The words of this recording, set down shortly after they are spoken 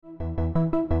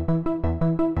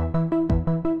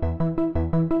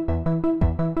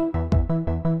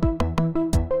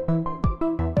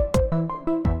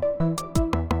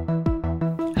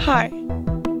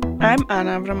I'm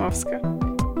Ana Abramovska.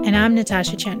 And I'm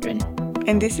Natasha Chandran.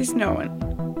 And this is No One,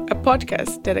 a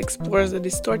podcast that explores the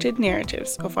distorted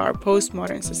narratives of our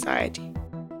postmodern society.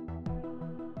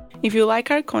 If you like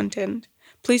our content,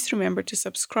 please remember to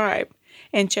subscribe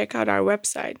and check out our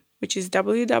website, which is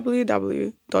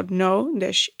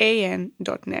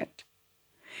www.no-an.net.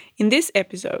 In this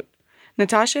episode,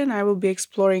 Natasha and I will be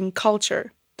exploring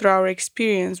culture through our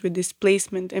experience with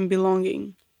displacement and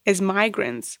belonging as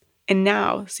migrants and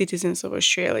now citizens of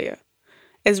Australia,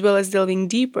 as well as delving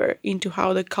deeper into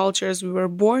how the cultures we were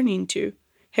born into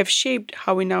have shaped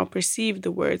how we now perceive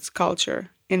the words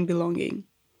culture and belonging.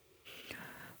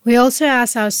 We also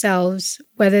ask ourselves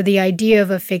whether the idea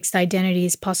of a fixed identity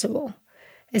is possible,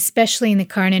 especially in the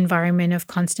current environment of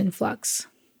constant flux.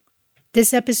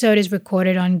 This episode is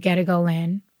recorded on Gadigal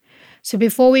land, so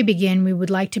before we begin, we would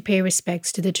like to pay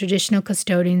respects to the traditional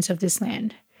custodians of this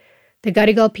land, the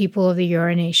Gadigal people of the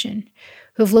Eora Nation,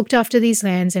 who have looked after these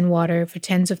lands and water for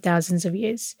tens of thousands of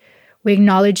years. We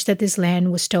acknowledge that this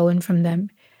land was stolen from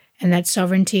them and that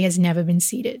sovereignty has never been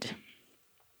ceded.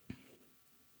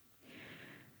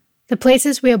 The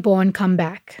places we are born come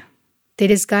back. They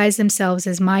disguise themselves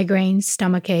as migraines,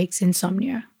 stomachaches,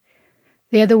 insomnia.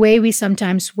 They are the way we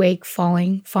sometimes wake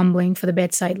falling, fumbling for the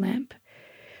bedside lamp.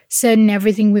 Certain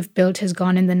everything we've built has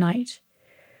gone in the night.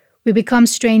 We become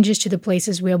strangers to the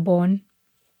places we are born.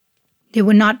 They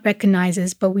will not recognize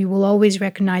us, but we will always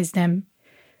recognize them.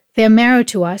 They are marrow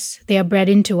to us. They are bred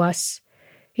into us.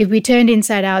 If we turned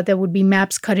inside out, there would be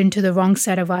maps cut into the wrong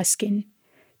side of our skin,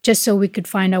 just so we could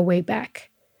find our way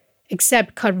back.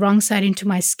 Except cut wrong side into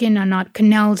my skin are not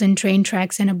canals and train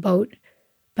tracks and a boat,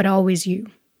 but always you.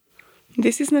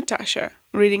 This is Natasha,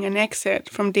 reading an excerpt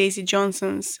from Daisy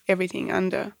Johnson's Everything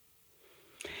Under.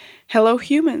 Hello,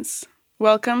 humans.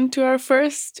 Welcome to our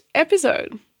first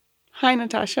episode. Hi,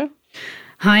 Natasha.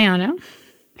 Hi, Ana.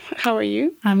 How are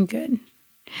you? I'm good.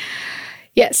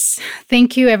 Yes,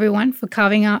 thank you, everyone, for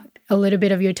carving out a little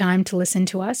bit of your time to listen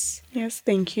to us. Yes,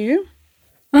 thank you.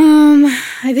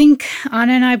 I think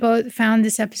Ana and I both found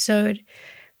this episode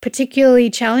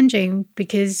particularly challenging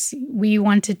because we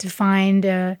wanted to find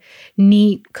a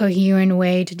neat, coherent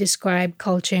way to describe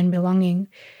culture and belonging,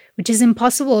 which is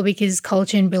impossible because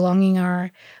culture and belonging are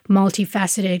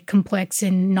multifaceted, complex,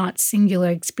 and not singular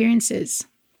experiences.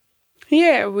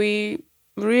 Yeah, we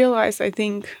realized, I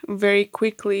think, very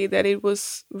quickly that it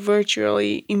was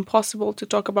virtually impossible to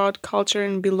talk about culture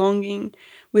and belonging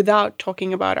without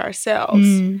talking about ourselves.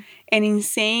 And in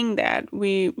saying that,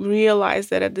 we realized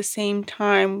that at the same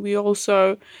time, we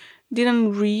also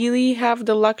didn't really have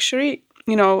the luxury,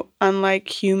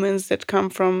 unlike humans that come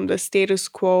from the status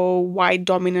quo, white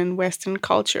dominant Western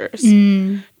cultures,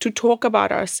 to talk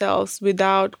about ourselves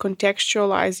without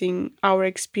contextualizing our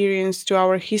experience to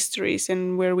our histories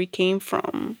and where we came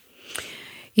from.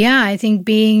 Yeah, I think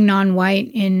being non-white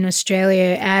in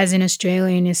Australia as an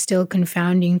Australian is still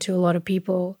confounding to a lot of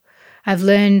people. I've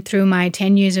learned through my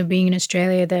 10 years of being in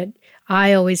Australia that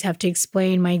I always have to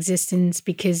explain my existence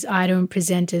because I don't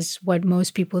present as what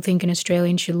most people think an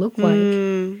Australian should look like.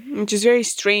 Which is very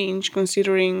strange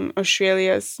considering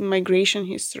Australia's migration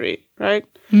history, right?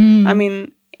 I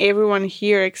mean, everyone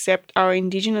here except our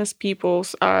indigenous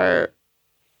peoples are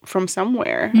from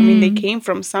somewhere. I mean, they came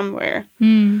from somewhere.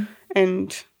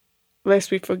 And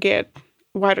lest we forget,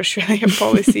 white Australia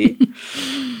policy.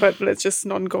 But let's just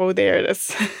not go there.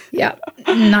 That's Yeah,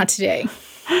 not today.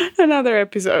 Another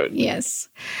episode. Yes.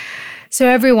 So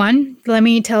everyone, let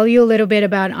me tell you a little bit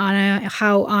about Ana,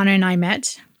 how Ana and I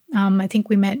met. I think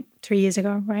we met 3 years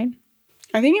ago, right?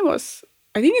 I think it's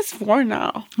 4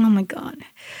 now. Oh my God.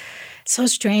 So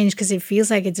strange because it feels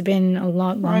like it's been a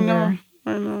lot longer.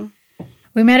 I know.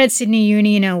 We met at Sydney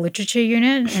Uni in a literature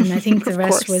unit, and I think the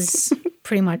rest was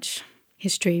pretty much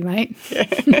history, right?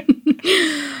 Yeah.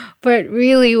 But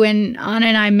really, when Ana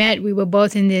and I met, we were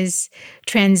both in this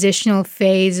transitional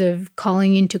phase of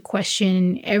calling into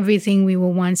question everything we were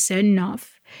once certain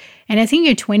of. And I think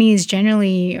your 20s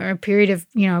generally are a period of,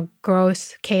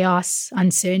 growth, chaos,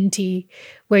 uncertainty,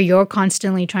 where you're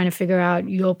constantly trying to figure out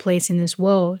your place in this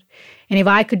world. And if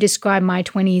I could describe my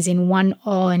 20s in one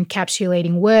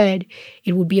all-encapsulating word,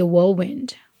 it would be a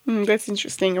whirlwind. That's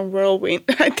interesting, a whirlwind,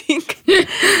 I think.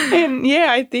 And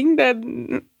yeah, I think that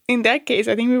in that case,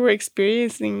 I think we were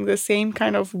experiencing the same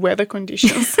kind of weather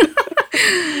conditions.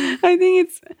 I think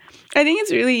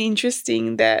it's really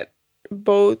interesting that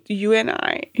both you and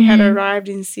I had arrived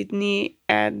in Sydney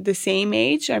at the same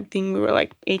age. I think we were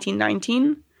like 18,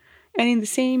 19. And in the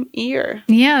same year.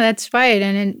 Yeah, that's right.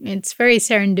 And it's very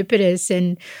serendipitous.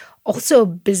 And Also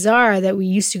bizarre that we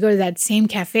used to go to that same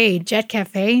cafe, Jet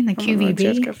Cafe, the QVB.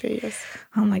 Jet Cafe, yes.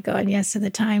 Oh my God, yes, at the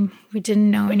time, we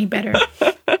didn't know any better.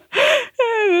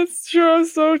 That's true,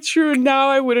 so true. Now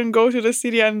I wouldn't go to the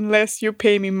city unless you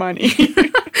pay me money.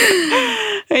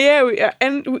 Yeah,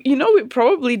 we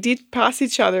probably did pass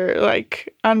each other,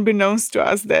 like, unbeknownst to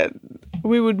us, that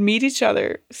we would meet each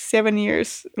other 7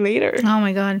 years later. Oh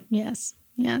my God, yes.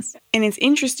 Yes. And it's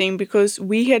interesting because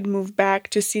we had moved back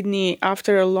to Sydney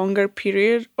after a longer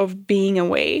period of being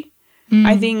away.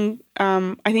 I think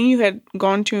you had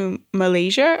gone to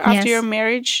Malaysia after your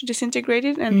marriage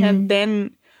disintegrated and had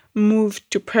then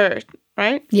moved to Perth,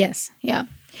 right? Yes, yeah.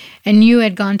 And you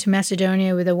had gone to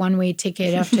Macedonia with a one-way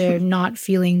ticket after not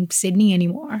feeling Sydney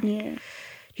anymore. Yeah. Do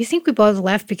you think we both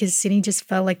left because Sydney just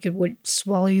felt like it would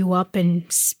swallow you up and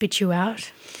spit you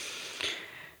out?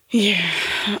 Yeah,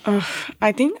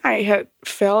 I think I had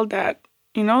felt that,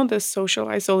 the social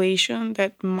isolation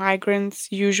that migrants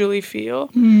usually feel.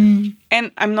 And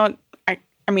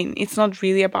it's not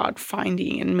really about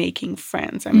finding and making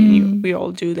friends. I mean, we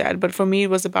all do that. But for me, it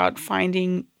was about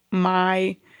finding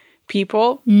my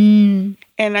people. And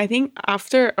I think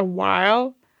after a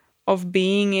while of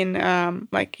being in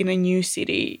a new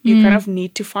city, you kind of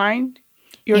need to find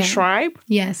your tribe.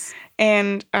 Yes.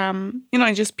 And,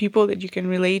 just people that you can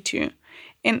relate to.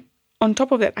 And on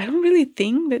top of that, I don't really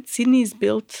think that Sydney is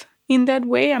built in that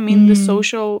way. I mean, the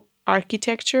social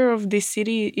architecture of this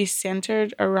city is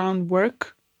centered around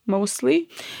work mostly.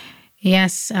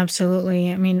 Yes,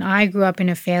 absolutely. I mean, I grew up in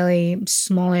a fairly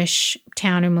smallish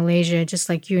town in Malaysia, just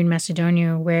like you in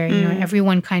Macedonia, where,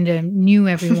 everyone kind of knew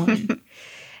everyone.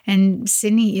 And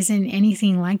Sydney isn't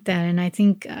anything like that. And I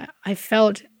think I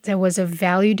felt there was a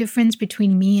value difference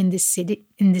between me and this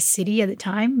city at the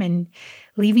time, and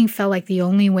leaving felt like the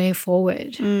only way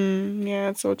forward. Yeah,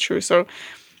 it's so true. So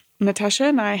Natasha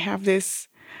and I have this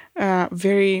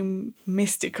very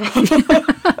mystical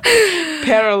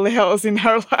parallels in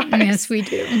our lives. Yes, we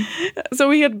do. So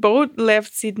we had both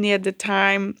left Sydney at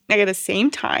the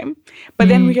same time, but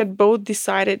then we had both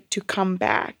decided to come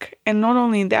back. And not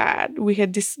only that, we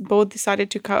had both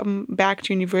decided to come back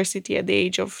to university at the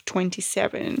age of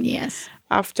 27. Yes.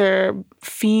 After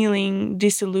feeling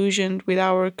disillusioned with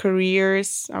our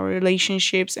careers, our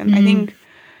relationships, and I think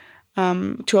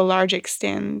to a large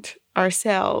extent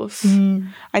ourselves.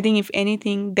 I think if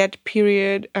anything, that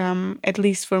period, at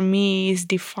least for me, is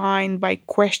defined by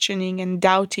questioning and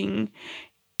doubting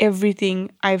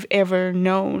everything I've ever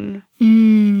known.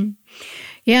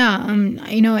 Yeah,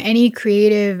 any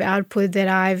creative output that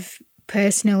I've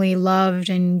personally loved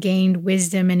and gained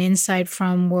wisdom and insight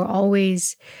from were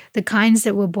always the kinds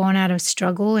that were born out of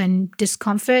struggle and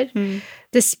discomfort.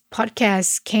 This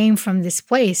podcast came from this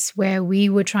place where we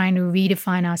were trying to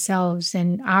redefine ourselves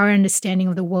and our understanding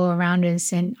of the world around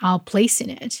us and our place in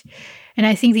it. And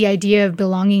I think the idea of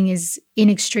belonging is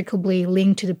inextricably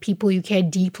linked to the people you care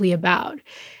deeply about.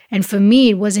 And for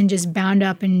me, it wasn't just bound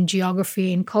up in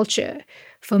geography and culture.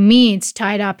 For me, it's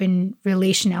tied up in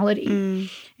relationality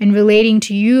and relating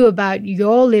to you about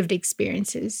your lived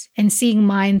experiences and seeing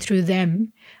mine through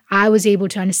them. I was able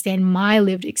to understand my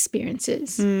lived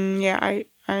experiences. Yeah,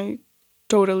 I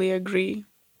totally agree.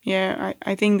 Yeah,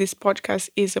 I think this podcast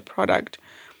is a product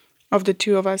of the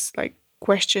two of us, like,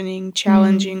 questioning,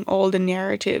 challenging all the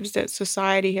narratives that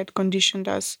society had conditioned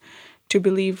us to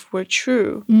believe were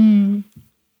true.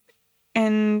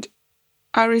 And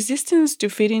our resistance to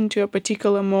fit into a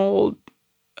particular mold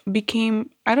became,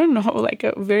 I don't know, like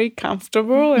a very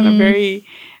comfortable and a very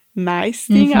nice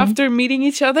thing after meeting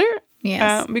each other.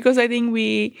 Yes. Because I think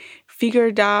we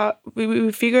figured out,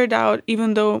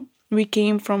 even though we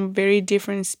came from very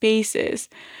different spaces,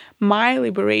 my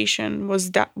liberation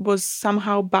was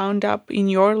somehow bound up in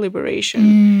your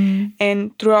liberation.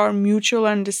 And through our mutual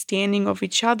understanding of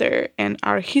each other and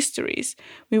our histories,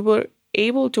 we were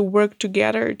able to work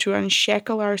together to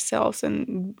unshackle ourselves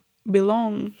and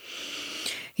belong.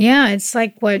 Yeah, it's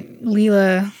like what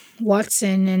Leela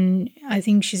Watson, and I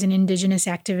think she's an Indigenous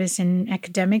activist and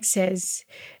academic, says,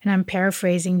 and I'm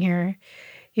paraphrasing here: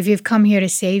 if you've come here to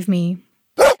save me,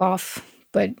 off.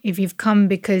 But if you've come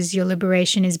because your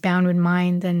liberation is bound with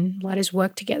mine, then let us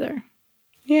work together.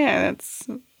 Yeah, that's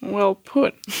well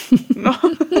put.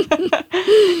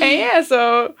 And yeah,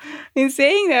 so in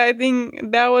saying that, I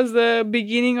think that was the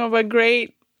beginning of a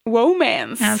great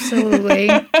romance. Absolutely.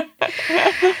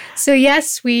 So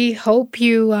yes, we hope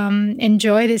you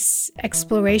enjoy this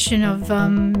exploration of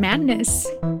madness.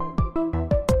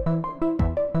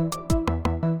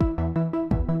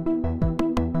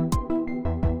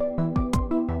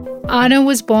 Ana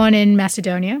was born in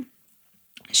Macedonia,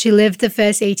 She lived the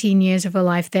first 18 years of her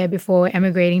life there before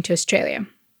emigrating to Australia.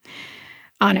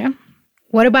 Ana,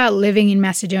 what about living in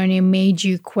Macedonia made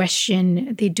you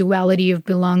question the duality of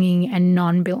belonging and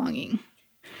non-belonging?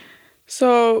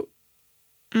 So,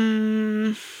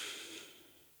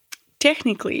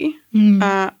 technically,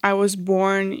 I was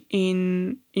born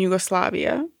in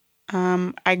Yugoslavia.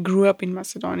 I grew up in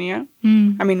Macedonia.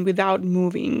 I mean, without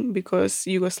moving because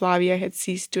Yugoslavia had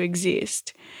ceased to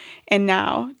exist. And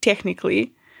now,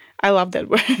 technically, I love that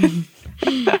word.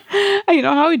 You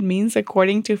know how it means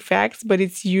according to facts, but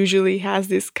it usually has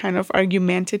this kind of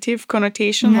argumentative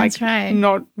connotation. That's like, right.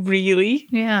 Not really.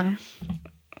 Yeah.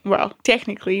 Well,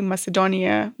 technically,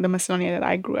 Macedonia, the Macedonia that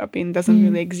I grew up in, doesn't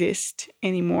really exist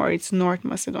anymore. It's North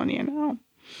Macedonia now.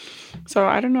 So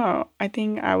I don't know. I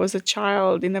think I was a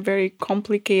child in a very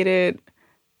complicated,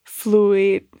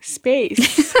 fluid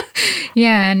space.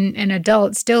 Yeah, and an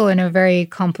adult still in a very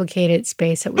complicated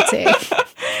space, I would say.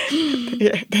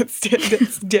 Yeah, that's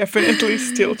definitely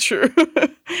still true,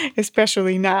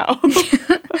 especially now.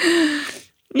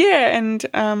 Yeah, and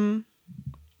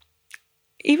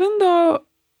even though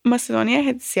Macedonia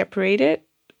had separated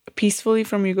peacefully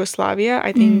from Yugoslavia,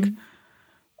 I think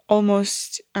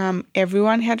almost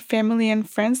everyone had family and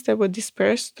friends that were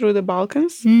dispersed through the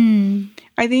Balkans.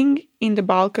 I think in the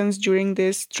Balkans during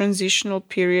this transitional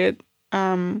period,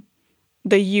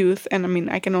 the youth, and I mean,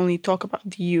 I can only talk about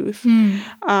the youth,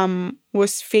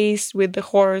 was faced with the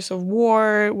horrors of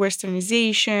war,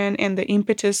 westernization, and the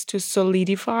impetus to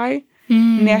solidify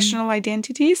national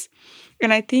identities.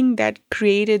 And I think that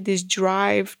created this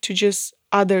drive to just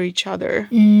other each other.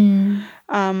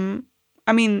 I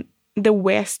mean, the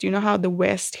West, you know how the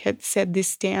West had set this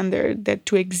standard that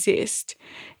to exist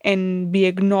and be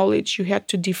acknowledged, you had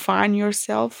to define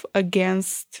yourself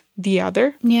against the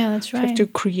other. Yeah, that's right. You have to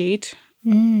create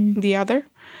the other.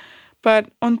 But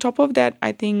on top of that,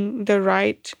 I think the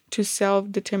right to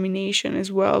self-determination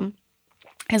as well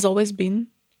has always been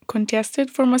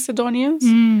contested for Macedonians.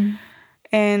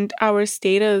 And our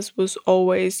status was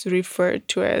always referred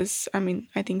to as, I mean,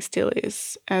 I think still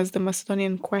is, as the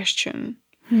Macedonian question.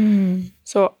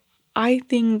 So I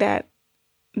think that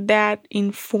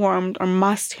informed or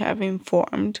must have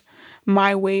informed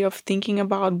my way of thinking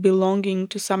about belonging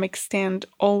to some extent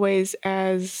always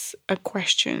as a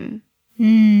question.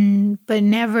 But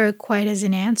never quite as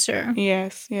an answer.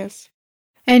 Yes, yes.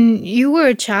 And you were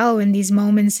a child when these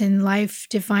moments in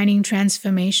life-defining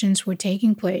transformations were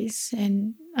taking place.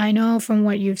 And I know from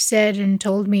what you've said and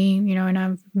told me, you know, in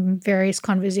our various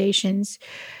conversations,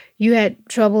 you had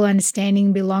trouble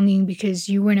understanding belonging because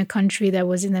you were in a country that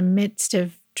was in the midst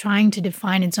of trying to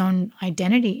define its own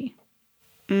identity.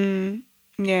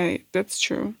 Yeah, that's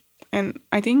true. And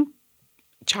I think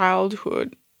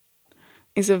childhood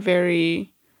is a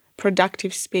very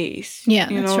productive space. Yeah,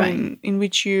 that's right. In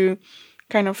which you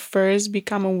kind of first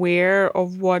become aware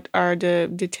of what are the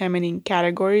determining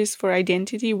categories for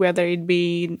identity, whether it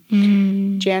be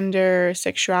gender,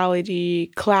 sexuality,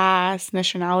 class,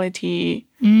 nationality.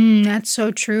 That's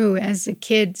so true. As a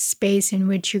kid, space in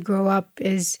which you grow up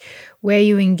is where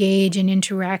you engage and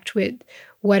interact with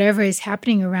whatever is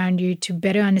happening around you to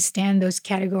better understand those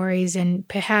categories and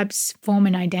perhaps form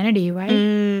an identity, right?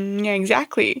 Yeah,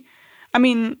 exactly. I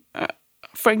mean,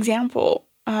 for example,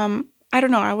 I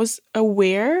don't know, I was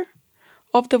aware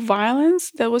of the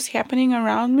violence that was happening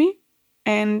around me,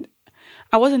 and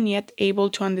I wasn't yet able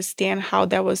to understand how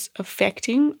that was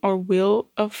affecting or will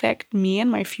affect me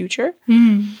and my future.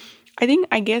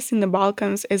 I guess in the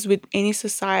Balkans, as with any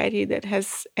society that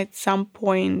has at some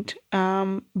point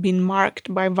been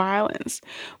marked by violence,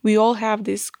 we all have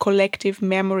these collective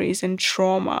memories and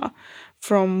trauma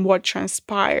from what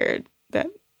transpired that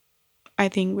I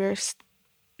think we're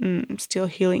still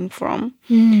healing from.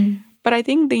 But I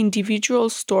think the individual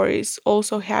stories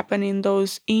also happen in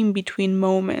those in-between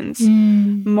moments,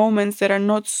 moments that are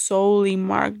not solely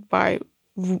marked by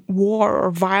war or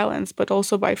violence, but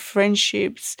also by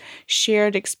friendships,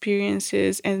 shared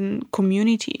experiences, and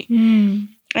community.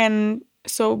 And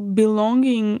so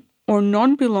belonging or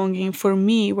non-belonging for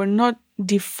me were not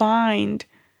defined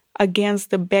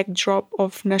against the backdrop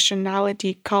of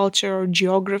nationality, culture, or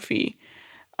geography.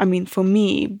 I mean, for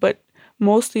me, but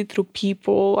mostly through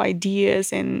people,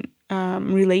 ideas, and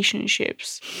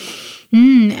relationships.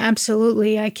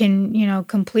 Absolutely. I can,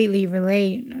 completely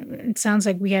relate. It sounds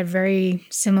like we had very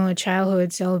similar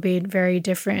childhoods, albeit very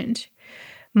different.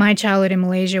 My childhood in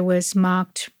Malaysia was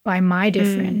marked by my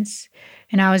difference.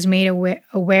 And I was made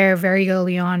aware very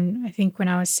early on, I think when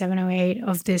I was 7 or 8,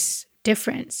 of this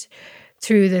difference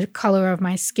through the color of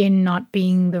my skin not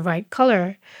being the right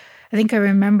color. I think I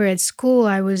remember at school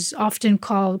I was often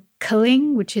called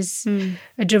Kaling, which is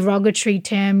a derogatory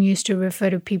term used to refer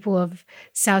to people of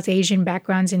South Asian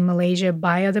backgrounds in Malaysia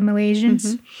by other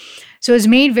Malaysians. So it was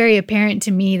made very apparent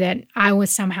to me that I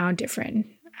was somehow different.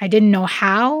 I didn't know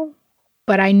how,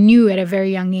 but I knew at a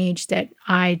very young age that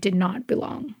I did not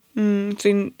belong.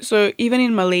 So even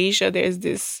in Malaysia, there's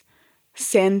this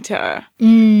center,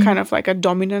 kind of like a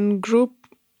dominant group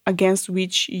against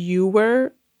which you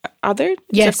were othered.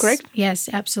 Is that correct? Yes,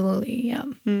 absolutely. Yeah.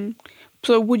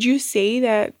 So would you say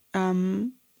that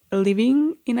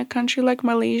living in a country like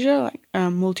Malaysia, like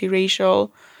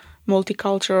multiracial,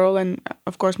 multicultural, and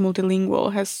of course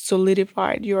multilingual, has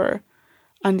solidified your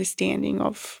understanding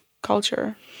of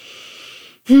culture?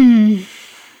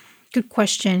 Good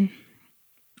question.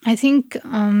 I think,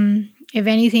 if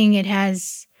anything, it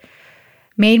has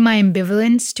made my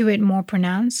ambivalence to it more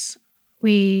pronounced.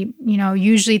 We,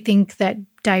 usually think that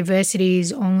diversity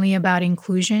is only about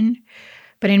inclusion,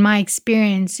 but in my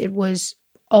experience, it was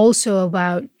also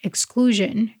about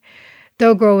exclusion.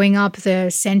 Though growing up, the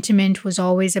sentiment was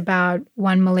always about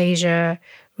one Malaysia,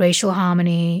 racial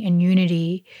harmony, and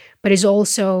unity, but is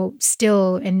also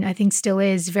still, and I think still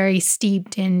is, very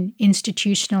steeped in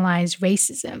institutionalized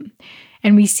racism.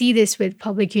 And we see this with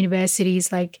public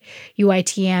universities like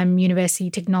UITM, University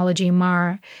of Technology,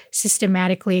 MAR,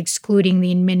 systematically excluding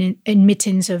the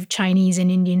admittance of Chinese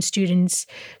and Indian students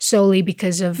solely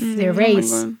because of their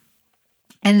race. Oh my God.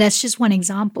 And that's just one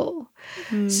example.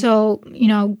 So,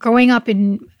 growing up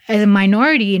as a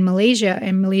minority in Malaysia,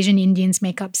 and Malaysian Indians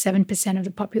make up 7% of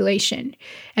the population.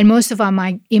 And most of our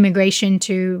immigration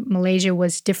to Malaysia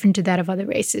was different to that of other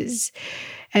races,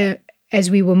 as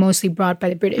we were mostly brought by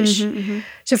the British.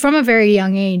 So from a very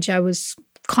young age, I was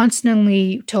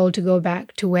constantly told to go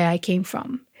back to where I came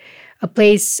from, a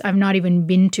place I've not even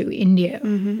been to, India.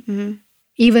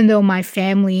 Even though my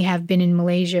family have been in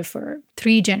Malaysia for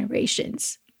 3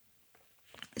 generations.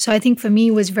 So I think for me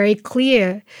it was very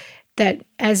clear that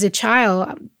as a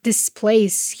child, this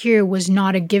place here was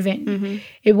not a given.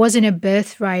 It wasn't a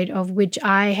birthright of which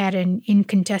I had an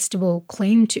incontestable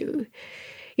claim to.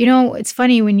 It's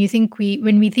funny when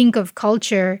we think of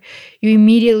culture, you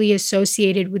immediately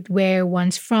associate it with where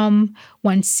one's from,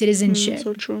 one's citizenship.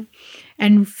 So true.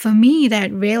 And for me,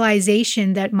 that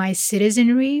realization that my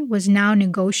citizenry was now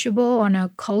negotiable on a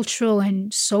cultural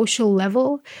and social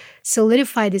level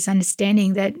solidified this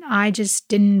understanding that I just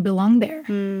didn't belong there.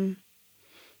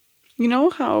 You know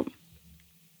how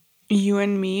you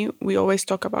and me, we always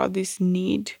talk about this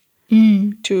need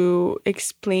to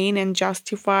explain and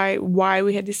justify why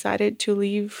we had decided to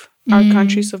leave our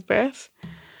countries of birth.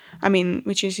 I mean,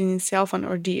 which is in itself an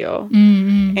ordeal.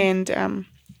 And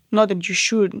not that you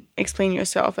should explain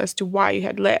yourself as to why you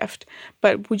had left,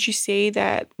 but would you say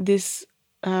that this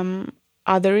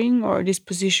othering or this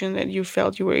position that you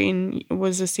felt you were in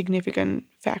was a significant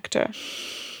factor?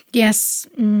 Yes,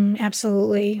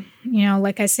 absolutely.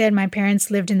 Like I said, my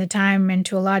parents lived in the time, and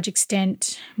to a large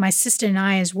extent, my sister and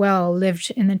I as well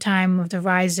lived in the time of the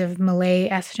rise of Malay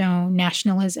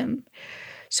ethno-nationalism.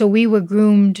 So we were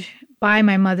groomed by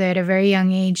my mother at a very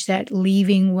young age that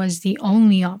leaving was the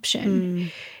only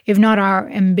option. If not, our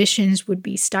ambitions would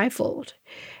be stifled.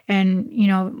 And,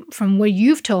 from what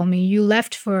you've told me, you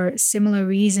left for similar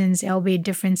reasons, albeit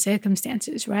different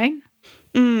circumstances, right?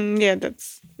 Yeah,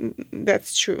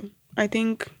 that's true. I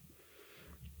think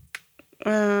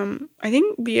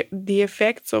the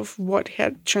effects of what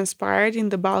had transpired in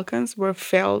the Balkans were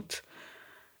felt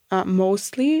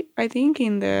mostly, I think,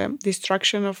 in the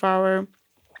destruction of our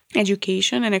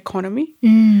education and economy.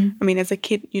 I mean, as a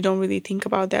kid, you don't really think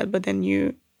about that, but then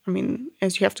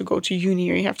as you have to go to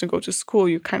uni or you have to go to school,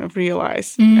 you kind of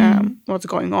realize what's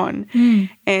going on.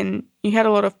 And you had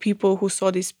a lot of people who saw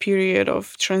this period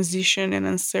of transition and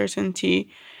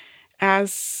uncertainty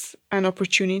as an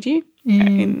opportunity,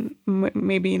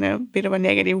 maybe in a bit of a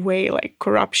negative way, like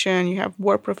corruption. You have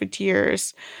war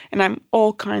profiteers and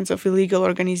all kinds of illegal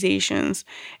organizations.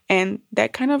 And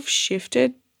that kind of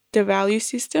shifted the value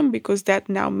system, because that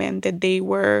now meant that they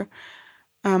were,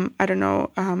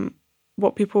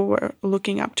 what people were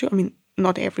looking up to. I mean,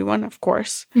 not everyone, of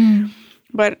course,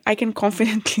 but I can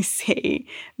confidently say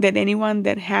that anyone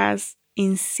that has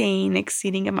insane,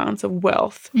 exceeding amounts of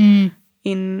wealth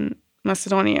in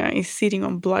Macedonia is sitting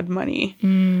on blood money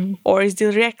or is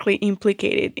directly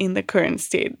implicated in the current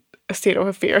state of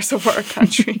affairs of our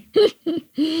country.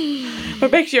 But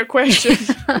back to your question,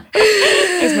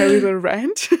 as my little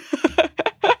rant.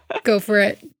 Go for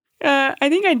it. I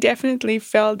think I definitely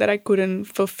felt that I couldn't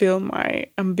fulfill my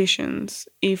ambitions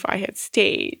if I had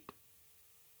stayed.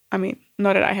 I mean,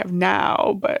 not that I have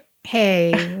now, but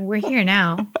Hey, we're here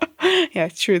now. Yeah,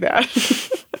 true that.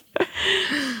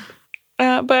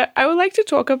 But I would like to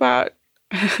talk about,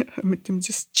 I'm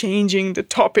just changing the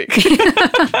topic.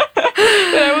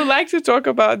 But I would like to talk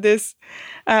about this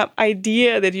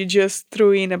idea that you just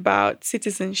threw in about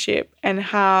citizenship and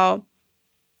how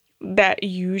that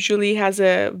usually has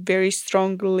a very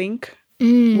strong link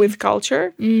with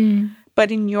culture.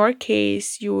 But in your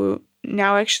case, you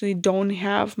now actually don't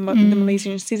have the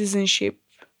Malaysian citizenship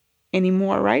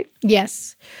anymore, right?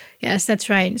 Yes, that's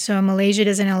right. So Malaysia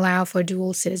doesn't allow for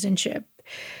dual citizenship,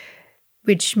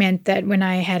 which meant that when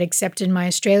I had accepted my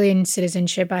Australian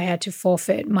citizenship, I had to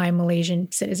forfeit my Malaysian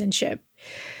citizenship.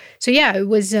 So yeah, it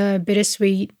was a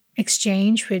bittersweet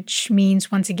exchange, which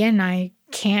means once again, I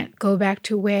can't go back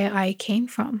to where I came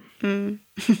from.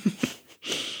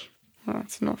 Well,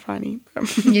 it's not funny.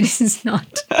 It is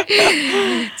not.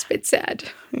 It's a bit sad.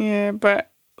 Yeah, but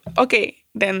okay,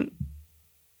 then.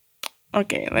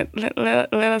 Okay,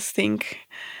 let us think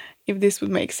if this would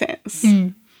make sense.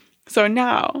 So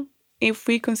now, if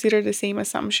we consider the same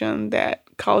assumption that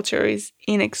culture is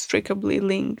inextricably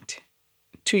linked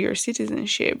to your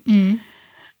citizenship,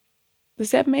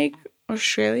 does that make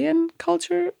Australian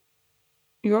culture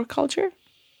your culture?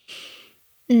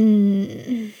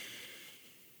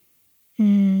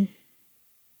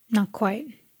 Not quite.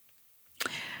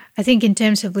 I think in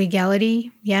terms of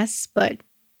legality, yes, but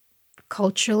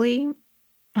culturally,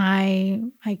 I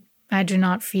do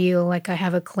not feel like I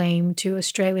have a claim to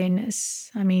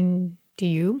Australianness. I mean, do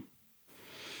you?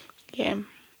 Yeah,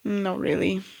 not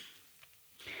really.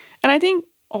 And I think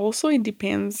also it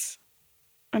depends.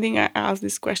 I think I asked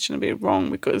this question a bit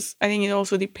wrong because I think it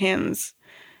also depends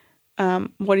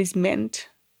what is meant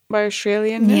by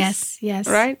Australianness. Yes.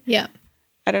 Right? Yeah.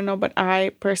 I don't know, but I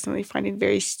personally find it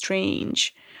very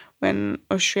strange when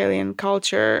Australian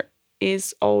culture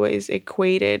is always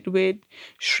equated with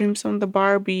shrimps on the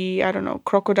Barbie, I don't know,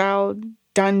 crocodile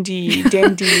Dundee,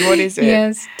 Dandy, what is it?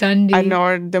 Yes, Dundee. I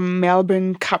know, the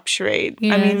Melbourne Cup charade.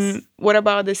 Yes. I mean, what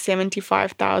about the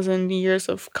 75,000 years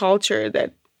of culture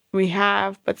that we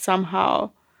have, but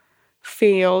somehow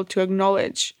fail to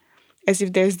acknowledge, as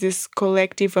if there's this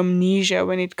collective amnesia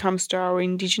when it comes to our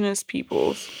indigenous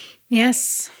peoples?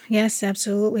 Yes,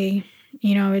 absolutely.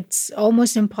 You know, it's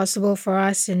almost impossible for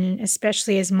us, and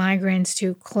especially as migrants,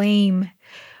 to claim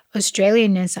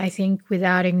Australianness, I think,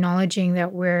 without acknowledging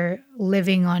that we're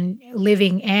living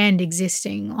and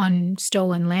existing on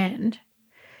stolen land.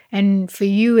 And for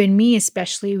you and me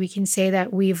especially, we can say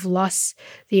that we've lost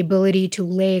the ability to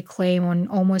lay a claim on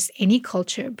almost any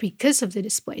culture because of the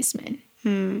displacement.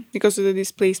 Because of the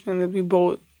displacement that we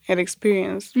both had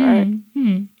experienced, right?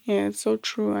 Yeah, it's so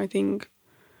true. I think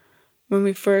when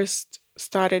we first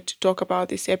started to talk about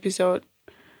this episode,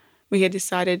 we had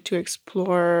decided to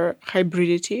explore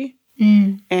hybridity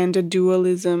and the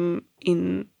dualism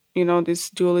in,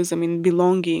 this dualism in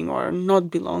belonging or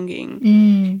not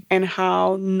belonging, and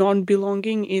how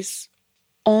non-belonging is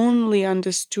only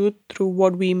understood through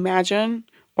what we imagine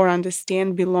or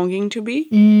understand belonging to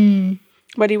be.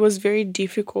 But it was very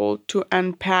difficult to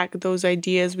unpack those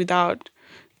ideas without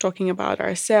talking about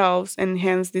ourselves, and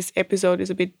hence this episode is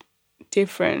a bit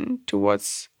different to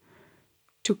what's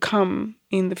to come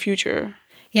in the future.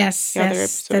 Yes,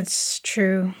 that's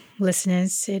true,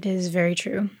 listeners. It is very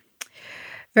true.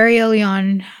 Very early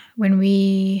on, when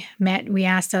we met, we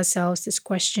asked ourselves this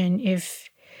question: if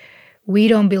we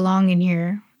don't belong in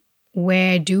here,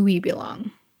 where do we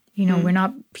belong? You know, we're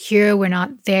not here, we're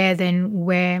not there, then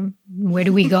where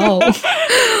do we go?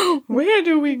 Where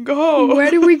do we go? Where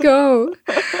do we go?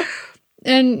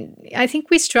 And I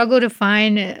think we struggle to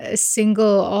find a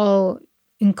single,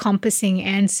 all-encompassing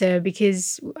answer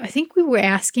because I think we were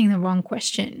asking the wrong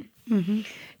question.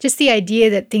 Just the idea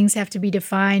that things have to be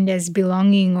defined as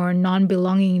belonging or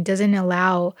non-belonging doesn't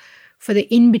allow for the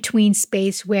in-between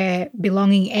space where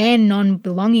belonging and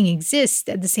non-belonging exist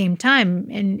at the same time.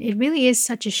 And it really is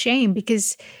such a shame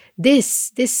because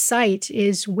this site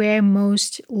is where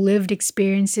most lived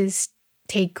experiences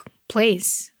take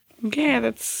place. Yeah,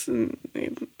 that's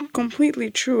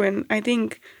completely true. And I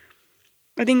think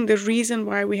the reason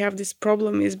why we have this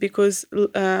problem is because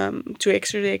to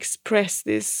actually express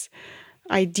this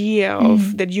idea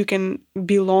of that you can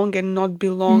belong and not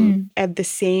belong at the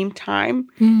same time,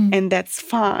 and that's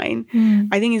fine.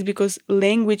 I think it's because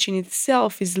language in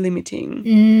itself is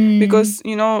limiting, because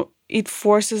it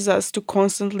forces us to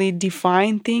constantly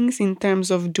define things in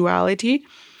terms of duality.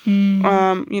 In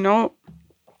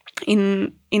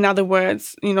other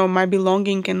words, my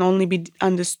belonging can only be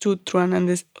understood through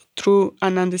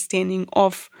an understanding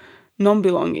of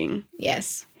non-belonging.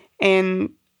 Yes. And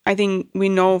I think we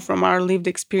know from our lived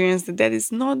experience that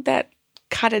is not that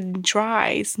cut and dry.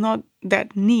 It's not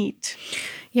that neat.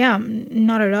 Yeah,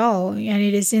 not at all. And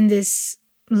it is in this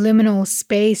liminal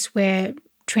space where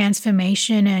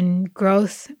transformation and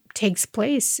growth takes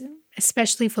place,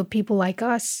 especially for people like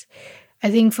us. I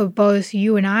think for both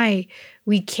you and I,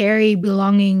 we carry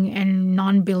belonging and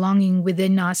non belonging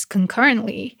within us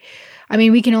concurrently. I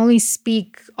mean, we can only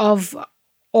speak of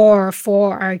or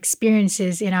for our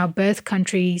experiences in our birth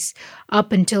countries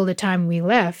up until the time we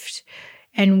left.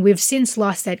 And we've since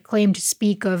lost that claim to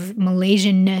speak of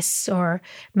Malaysianness or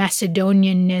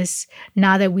Macedonianness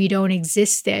now that we don't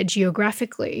exist there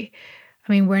geographically.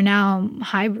 I mean, we're now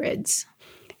hybrids.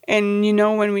 And,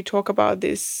 when we talk about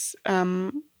this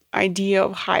idea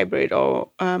of hybrid or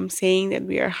saying that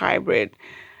we are hybrid,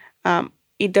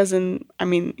 it doesn't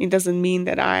mean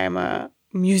that I am a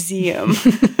museum,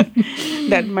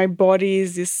 that my body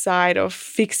is this side of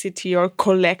fixity or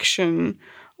collection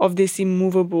of these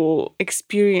immovable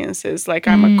experiences. Like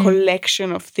I'm a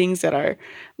collection of things that are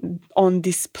on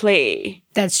display.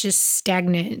 That's just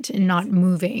stagnant and not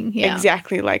moving. Yeah.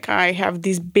 Exactly. Like I have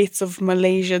these bits of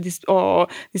Malaysia, these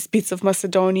bits of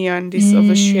Macedonia and this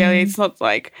of Australia. It's not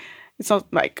like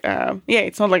a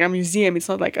museum. It's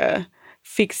not like a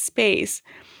fixed space.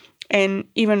 And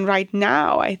even right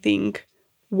now, I think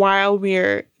while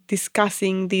we're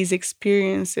discussing these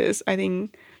experiences, I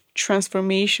think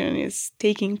transformation is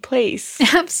taking place.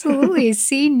 Absolutely.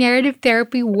 See, narrative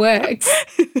therapy works.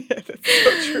 Yeah, that's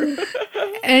so true.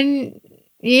 And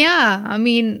yeah, I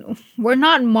mean, we're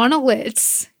not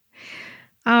monoliths.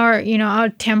 Our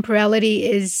temporality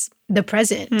is the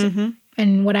present. Mm-hmm.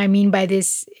 And what I mean by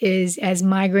this is, as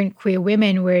migrant queer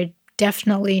women, we're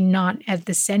definitely not at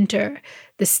the center,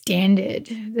 the standard,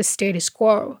 the status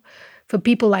quo. For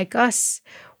people like us,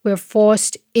 we're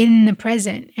forced in the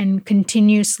present and we're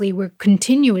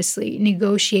continuously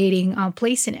negotiating our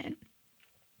place in it.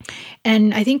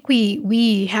 And I think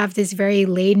we have this very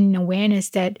laden awareness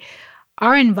that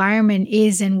our environment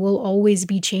is and will always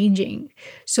be changing.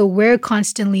 So we're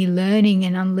constantly learning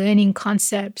and unlearning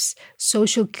concepts,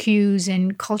 social cues,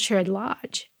 and culture at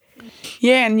large.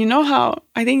 Yeah, and you know how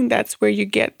I think that's where you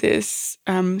get this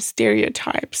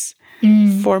stereotypes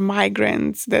for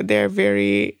migrants, that they're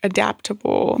very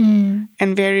adaptable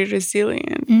and very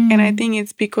resilient. And I think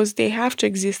it's because they have to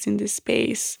exist in this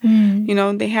space.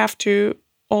 They have to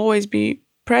always be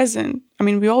present. I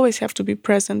mean, we always have to be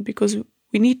present because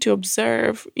we need to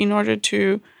observe in order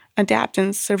to adapt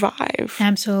and survive.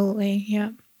 Absolutely, yeah.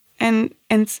 And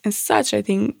such, I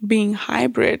think being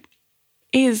hybrid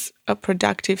is a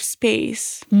productive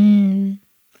space. I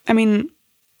mean,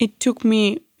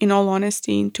 in all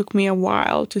honesty, it took me a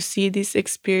while to see this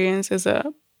experience as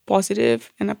a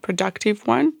positive and a productive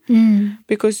one,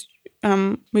 because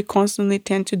we constantly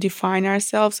tend to define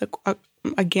ourselves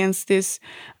against these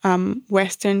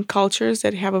Western cultures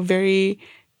that have a very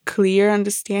clear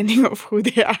understanding of who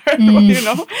they are.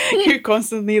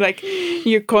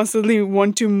 You constantly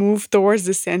want to move towards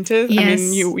the center. Yes. I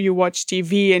mean, you watch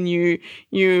TV and you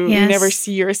never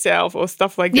see yourself or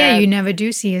stuff like that. Yeah, you never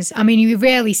do see us. I mean, you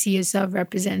rarely see yourself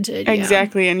represented.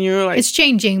 Exactly. Yeah. And you're like, it's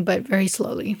changing, but very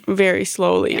slowly. Very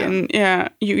slowly. Yeah. And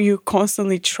you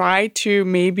constantly try to,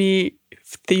 maybe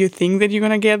you think that you're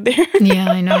gonna get there.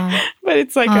 Yeah, I know. But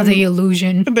it's like the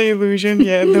illusion. The illusion,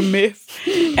 yeah, the myth.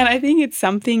 And I think it's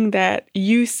something that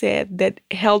you said that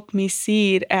helped me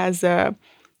see it as a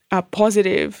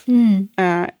positive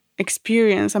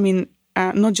experience. I mean,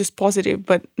 not just positive,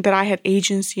 but that I had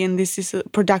agency and this is a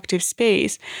productive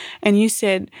space. And you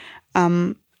said,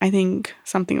 I think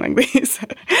something like this.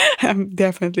 I'm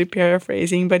definitely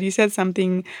paraphrasing, but you said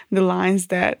something, the lines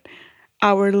that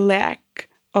our lack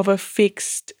of a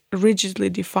fixed, rigidly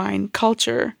defined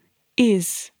culture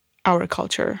is our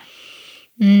culture.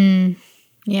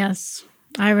 Yes,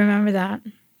 I remember that.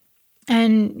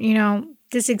 And,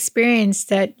 this experience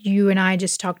that you and I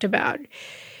just talked about,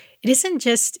 it isn't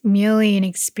just merely an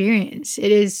experience.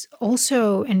 It is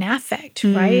also an affect,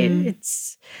 right?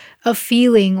 It's a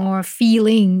feeling or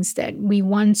feelings that we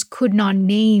once could not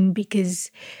name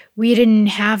because we didn't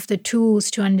have the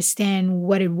tools to understand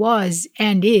what it was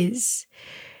and is.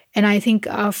 And I think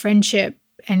our friendship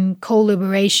and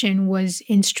co-liberation was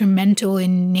instrumental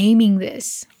in naming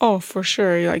this. Oh, for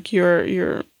sure. Like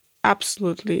you're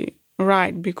absolutely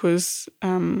right, because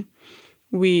how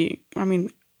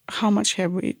much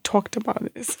have we talked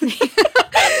about this?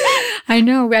 I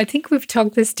know. I think we've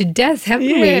talked this to death, haven't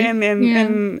we?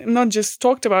 And not just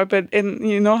talked about, but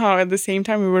you know how at the same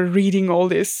time we were reading all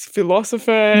these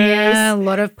philosophers. Yeah, a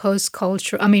lot of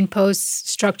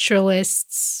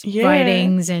post-structuralists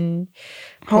writings and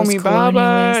Homi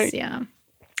Bhabha. Yeah.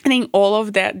 I think all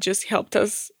of that just helped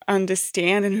us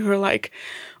understand, and we were like,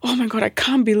 oh my God, I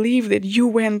can't believe that you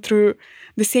went through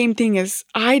the same thing as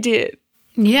I did.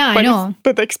 Yeah, I know.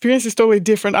 But the experience is totally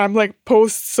different. I'm like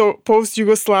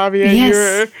post-Yugoslavia.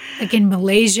 Yes, like in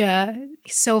Malaysia,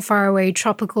 so far away,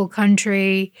 tropical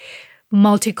country,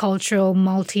 multicultural,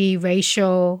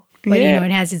 multiracial. But, it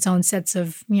has its own set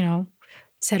of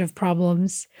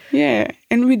problems. Yeah,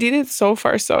 and we did it so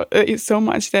far so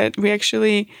much that we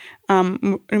actually,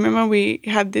 remember we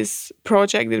had this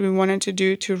project that we wanted to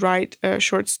do to write a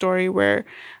short story where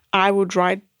I would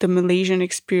write the Malaysian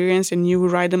experience and you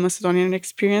would write the Macedonian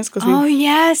experience.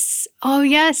 Yes,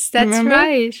 that's remember?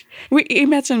 Right.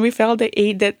 We felt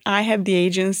that I had the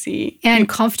agency. And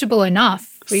comfortable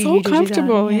enough. So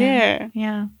comfortable, yeah.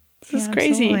 This is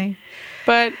crazy. Absolutely.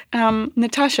 But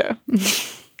Natasha,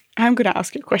 I'm going to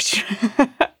ask you a question.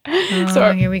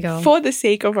 So here we go. For the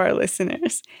sake of our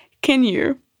listeners, can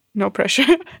you, no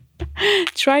pressure,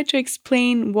 try to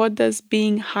explain what does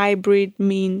being hybrid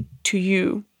mean to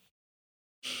you?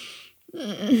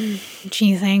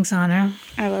 Gee, thanks, Ana.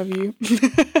 I love you.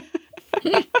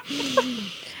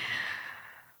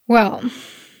 Well,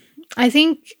 I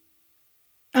think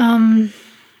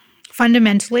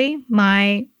fundamentally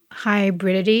my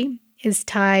hybridity is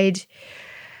tied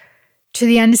to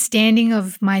the understanding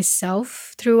of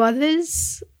myself through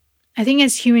others. I think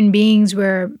as human beings,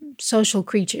 we're social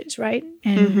creatures, right?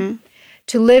 And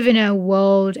to live in a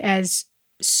world as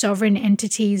sovereign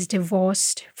entities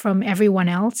divorced from everyone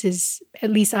else is,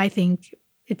 at least I think,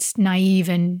 it's naive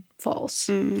and false.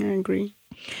 I agree.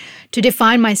 To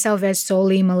define myself as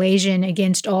solely Malaysian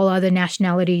against all other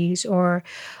nationalities or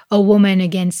a woman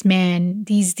against man,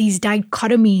 these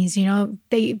dichotomies,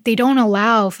 they don't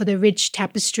allow for the rich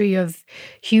tapestry of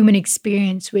human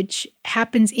experience, which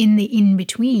happens in the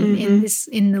in-between, in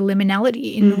the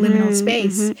liminality, in the liminal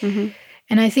space.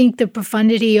 And I think the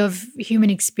profundity of human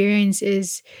experience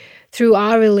is through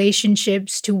our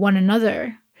relationships to one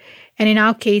another. And in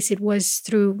our case, it was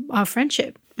through our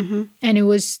friendship. And it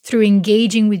was through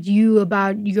engaging with you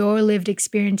about your lived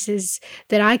experiences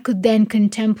that I could then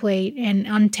contemplate and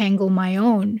untangle my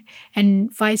own,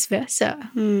 and vice versa.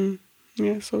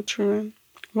 Yeah, so true.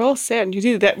 Well said. You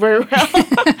did that very well.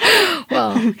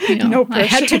 Well, no pressure. I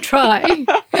had to try.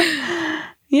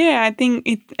 Yeah, I think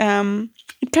it kind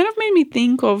of made me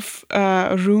think of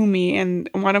Rumi and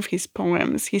one of his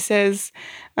poems. He says,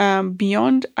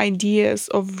 beyond ideas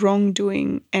of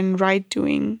wrongdoing and right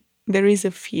doing, there is a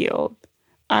field.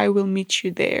 I will meet you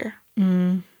there.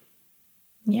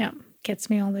 Yeah, gets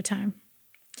me all the time.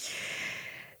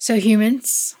 So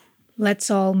humans, let's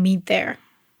all meet there.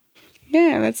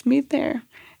 Yeah, let's meet there.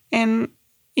 And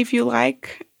if you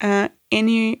like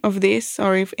any of this,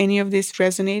 or if any of this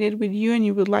resonated with you and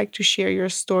you would like to share your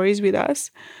stories with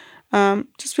us,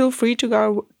 just feel free to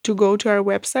go to our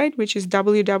website, which is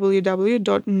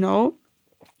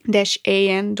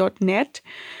www.no-an.net,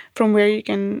 from where you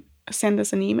can send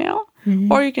us an email,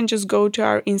 or you can just go to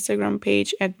our Instagram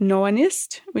page at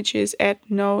noanist, which is at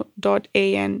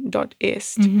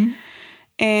no.an.ist.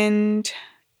 And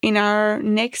in our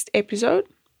next episode,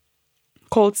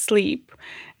 called Sleep,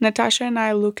 Natasha and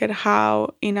I look at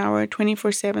how in our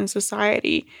 24/7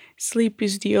 society, sleep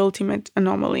is the ultimate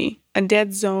anomaly, a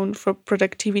dead zone for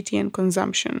productivity and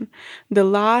consumption, the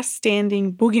last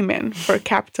standing boogeyman for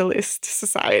capitalist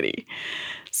society.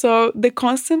 So the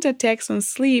constant attacks on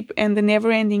sleep and the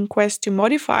never-ending quest to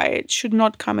modify it should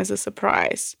not come as a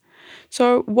surprise.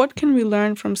 So what can we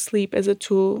learn from sleep as a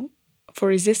tool for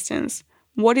resistance?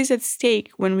 What is at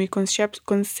stake when we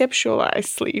conceptualize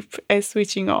sleep as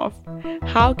switching off?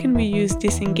 How can we use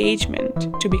disengagement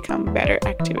to become better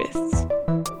activists?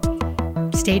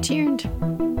 Stay tuned.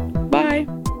 Bye.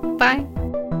 Bye.